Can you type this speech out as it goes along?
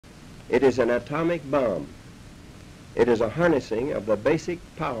It is an atomic bomb. It is a harnessing of the basic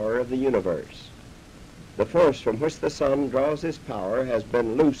power of the universe. The force from which the sun draws his power has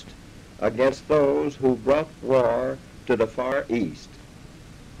been loosed against those who brought war to the Far East.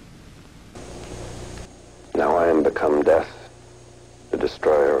 Now I am become death, the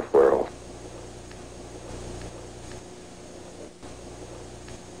destroyer of worlds.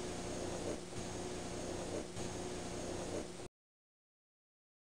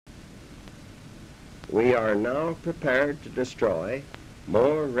 We are now prepared to destroy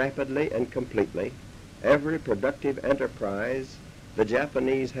more rapidly and completely every productive enterprise the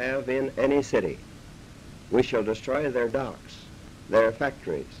Japanese have in any city. We shall destroy their docks, their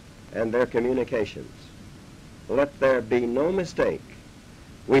factories, and their communications. Let there be no mistake.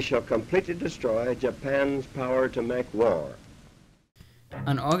 We shall completely destroy Japan's power to make war.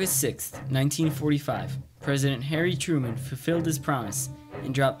 On August 6, 1945, President Harry Truman fulfilled his promise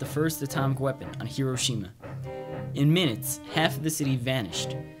and dropped the first atomic weapon on Hiroshima. In minutes, half of the city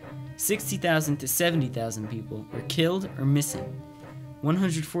vanished. 60,000 to 70,000 people were killed or missing.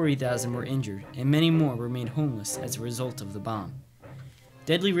 140,000 were injured, and many more remained homeless as a result of the bomb.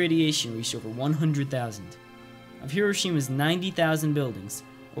 Deadly radiation reached over 100,000. Of Hiroshima's 90,000 buildings,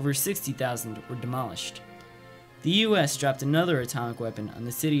 over 60,000 were demolished. The U.S. dropped another atomic weapon on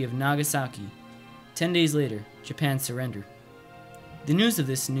the city of Nagasaki. 10 days later, Japan surrendered. The news of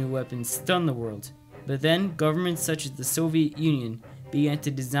this new weapon stunned the world, but then governments such as the Soviet Union began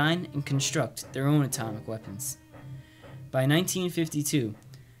to design and construct their own atomic weapons. By 1952,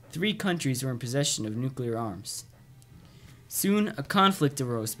 3 countries were in possession of nuclear arms. Soon, a conflict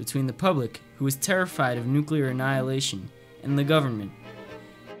arose between the public, who was terrified of nuclear annihilation, and the government.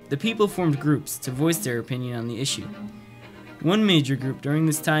 The people formed groups to voice their opinion on the issue. One major group during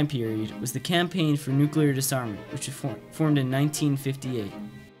this time period was the Campaign for Nuclear Disarmament, which was formed in 1958.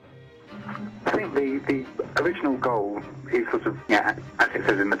 I think the original goal is sort of, as it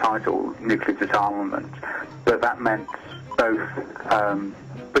says in the title, nuclear disarmament, but that meant both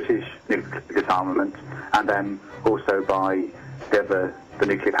British nuclear disarmament and then also by the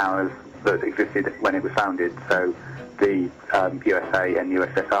nuclear powers that existed when it was founded, so the USA and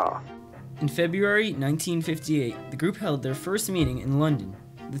USSR. In February 1958, the group held their first meeting in London.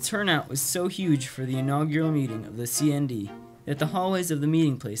 The turnout was so huge for the inaugural meeting of the CND that the hallways of the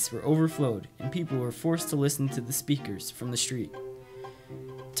meeting place were overflowed and people were forced to listen to the speakers from the street.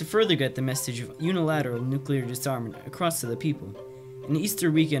 To further get the message of unilateral nuclear disarmament across to the people, an Easter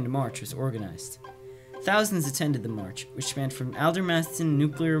weekend march was organized. Thousands attended the march, which spanned from Aldermaston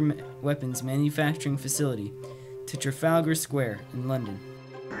Nuclear Weapons Manufacturing Facility to Trafalgar Square in London.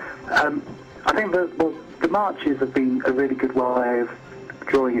 I think the marches have been a really good way of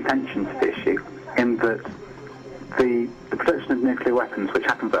drawing attention to the issue, in that the production of nuclear weapons, which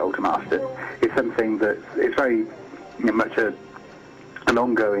happens at Aldermaston, is something that is very much an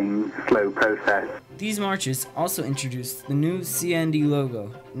ongoing, slow process. These marches also introduced the new CND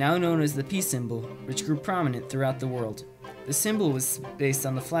logo, now known as the peace symbol, which grew prominent throughout the world. The symbol was based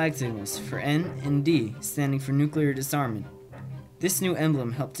on the flag signals for N and D, standing for nuclear disarmament. This new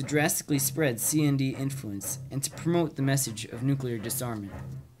emblem helped to drastically spread CND influence and to promote the message of nuclear disarmament.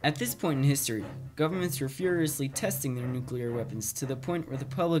 At this point in history, governments were furiously testing their nuclear weapons to the point where the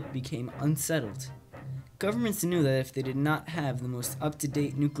public became unsettled. Governments knew that if they did not have the most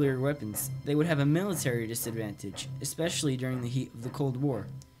up-to-date nuclear weapons, they would have a military disadvantage, especially during the heat of the Cold War.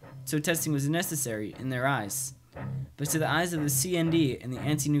 So testing was necessary in their eyes. But to the eyes of the CND and the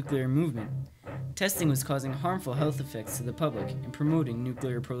anti-nuclear movement, testing was causing harmful health effects to the public and promoting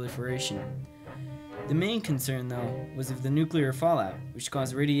nuclear proliferation. The main concern, though, was of the nuclear fallout, which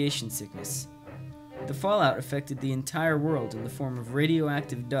caused radiation sickness. The fallout affected the entire world in the form of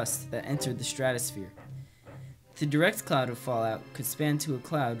radioactive dust that entered the stratosphere. The direct cloud of fallout could span to a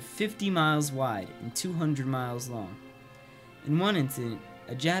cloud 50 miles wide and 200 miles long. In one incident,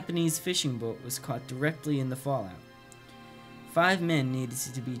 a Japanese fishing boat was caught directly in the fallout. 5 men needed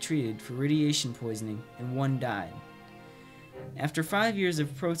to be treated for radiation poisoning and 1 died. After 5 years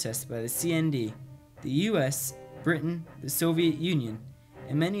of protest by the CND, the US, Britain, the Soviet Union,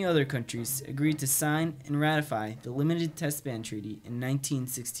 and many other countries agreed to sign and ratify the Limited Test Ban Treaty in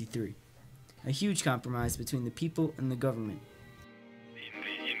 1963, a huge compromise between the people and the government.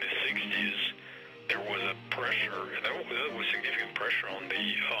 In the 60s, there was a pressure, and that was significant pressure on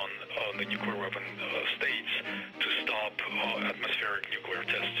the nuclear weapon states to stop atmospheric nuclear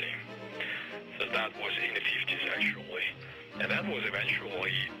testing. So that was in the 50s actually, and that was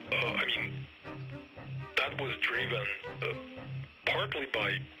eventually, that was driven partly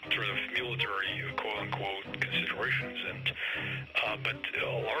by sort of military quote-unquote considerations, but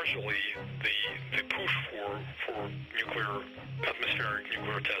largely the push for atmospheric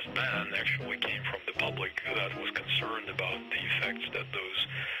nuclear test ban actually came from the public that was concerned about the effects that those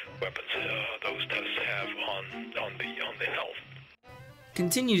weapons, those tests have on the health.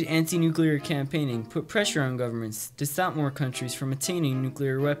 Continued anti-nuclear campaigning put pressure on governments to stop more countries from attaining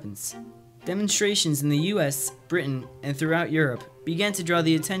nuclear weapons. Demonstrations in the US, Britain, and throughout Europe began to draw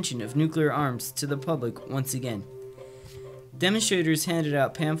the attention of nuclear arms to the public once again. Demonstrators handed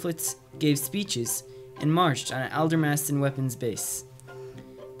out pamphlets, gave speeches, and marched on an Aldermaston weapons base.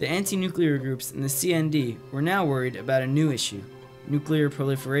 The anti-nuclear groups in the CND were now worried about a new issue: nuclear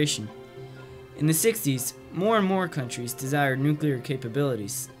proliferation. In the 60s, more and more countries desired nuclear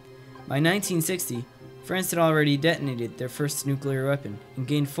capabilities. By 1960, France had already detonated their first nuclear weapon and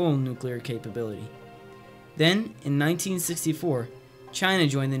gained full nuclear capability. Then, in 1964, China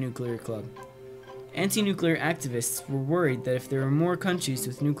joined the nuclear club. Anti-nuclear activists were worried that if there were more countries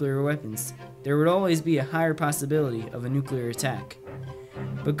with nuclear weapons, there would always be a higher possibility of a nuclear attack.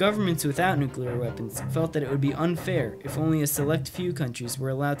 But governments without nuclear weapons felt that it would be unfair if only a select few countries were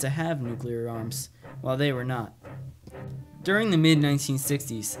allowed to have nuclear arms, while they were not. During the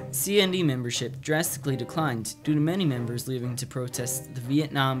mid-1960s, CND membership drastically declined due to many members leaving to protest the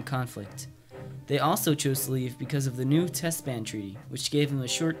Vietnam conflict. They also chose to leave because of the new Test Ban Treaty, which gave them a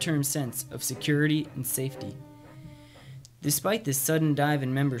short-term sense of security and safety. Despite this sudden dive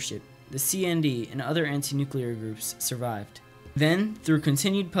in membership, the CND and other anti-nuclear groups survived. Then, through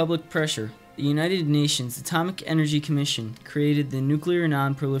continued public pressure, the United Nations Atomic Energy Commission created the Nuclear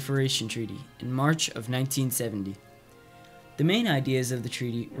Non-Proliferation Treaty in March of 1970. The main ideas of the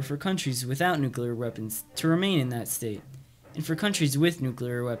treaty were for countries without nuclear weapons to remain in that state, and for countries with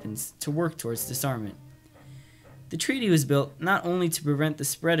nuclear weapons to work towards disarmament. The treaty was built not only to prevent the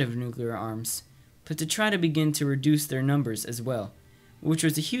spread of nuclear arms, but to try to begin to reduce their numbers as well, which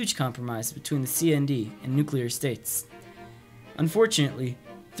was a huge compromise between the CND and nuclear states. Unfortunately,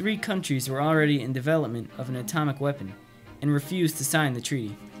 3 countries were already in development of an atomic weapon and refused to sign the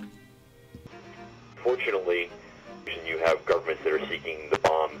treaty. Fortunately, you have governments that are seeking the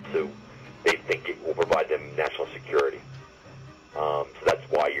bomb, so they think it will provide them national security. So that's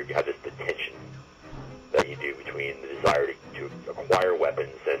why you have this tension that you do between the desire to acquire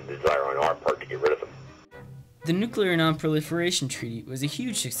weapons and the desire on our part to get rid of them. The Nuclear Non-Proliferation Treaty was a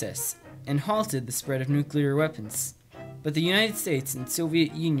huge success and halted the spread of nuclear weapons. But the United States and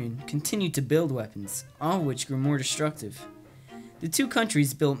Soviet Union continued to build weapons, all of which grew more destructive. The 2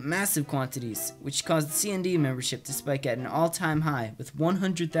 countries built massive quantities, which caused CND membership to spike at an all-time high with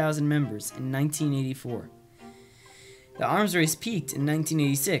 100,000 members in 1984. The arms race peaked in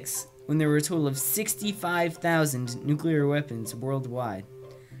 1986, when there were a total of 65,000 nuclear weapons worldwide.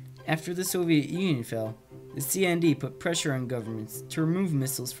 After the Soviet Union fell, the CND put pressure on governments to remove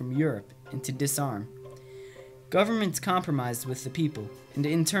missiles from Europe and to disarm. Governments compromised with the people, and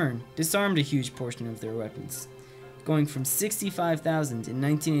in turn, disarmed a huge portion of their weapons, going from 65,000 in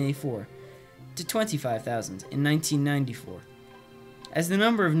 1984 to 25,000 in 1994. As the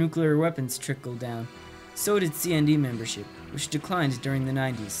number of nuclear weapons trickled down, so did CND membership, which declined during the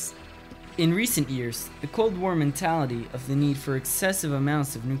 90s. In recent years, the Cold War mentality of the need for excessive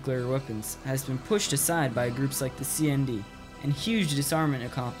amounts of nuclear weapons has been pushed aside by groups like the CND, and huge disarmament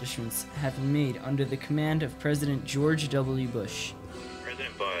accomplishments have been made under the command of President George W. Bush.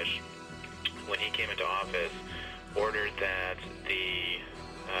 President Bush, when he came into office, ordered that the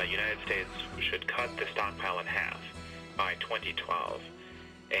United States should cut the stockpile in half by 2012.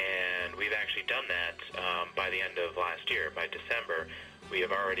 And we've actually done that by the end of last year. By December, we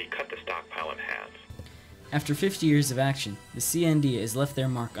have already cut the stockpile in half. After 50 years of action, the CND has left their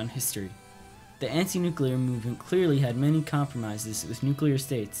mark on history. The anti-nuclear movement clearly had many compromises with nuclear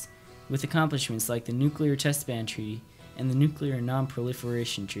states, with accomplishments like the Nuclear Test Ban Treaty and the Nuclear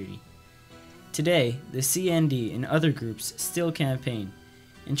Non-Proliferation Treaty. Today, the CND and other groups still campaign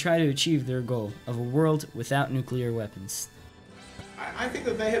and try to achieve their goal of a world without nuclear weapons. I think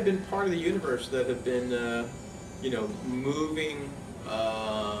that they have been part of the universe that have been, moving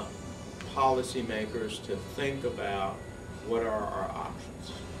policymakers to think about what are our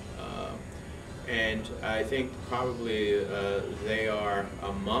options. And I think probably they are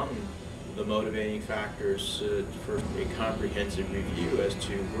among the motivating factors for a comprehensive review as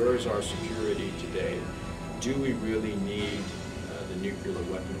to where is our security today. Do we really need the nuclear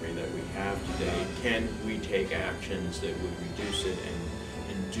weaponry that we have today? Can we take actions that would reduce it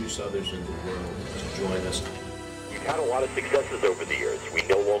and induce others in the world to join us? We've had a lot of successes over the years. We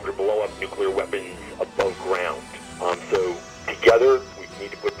no longer blow up nuclear weapons above ground. So together, we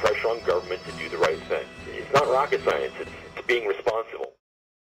need to put pressure on government to do the right thing. It's not rocket science, it's being responsible.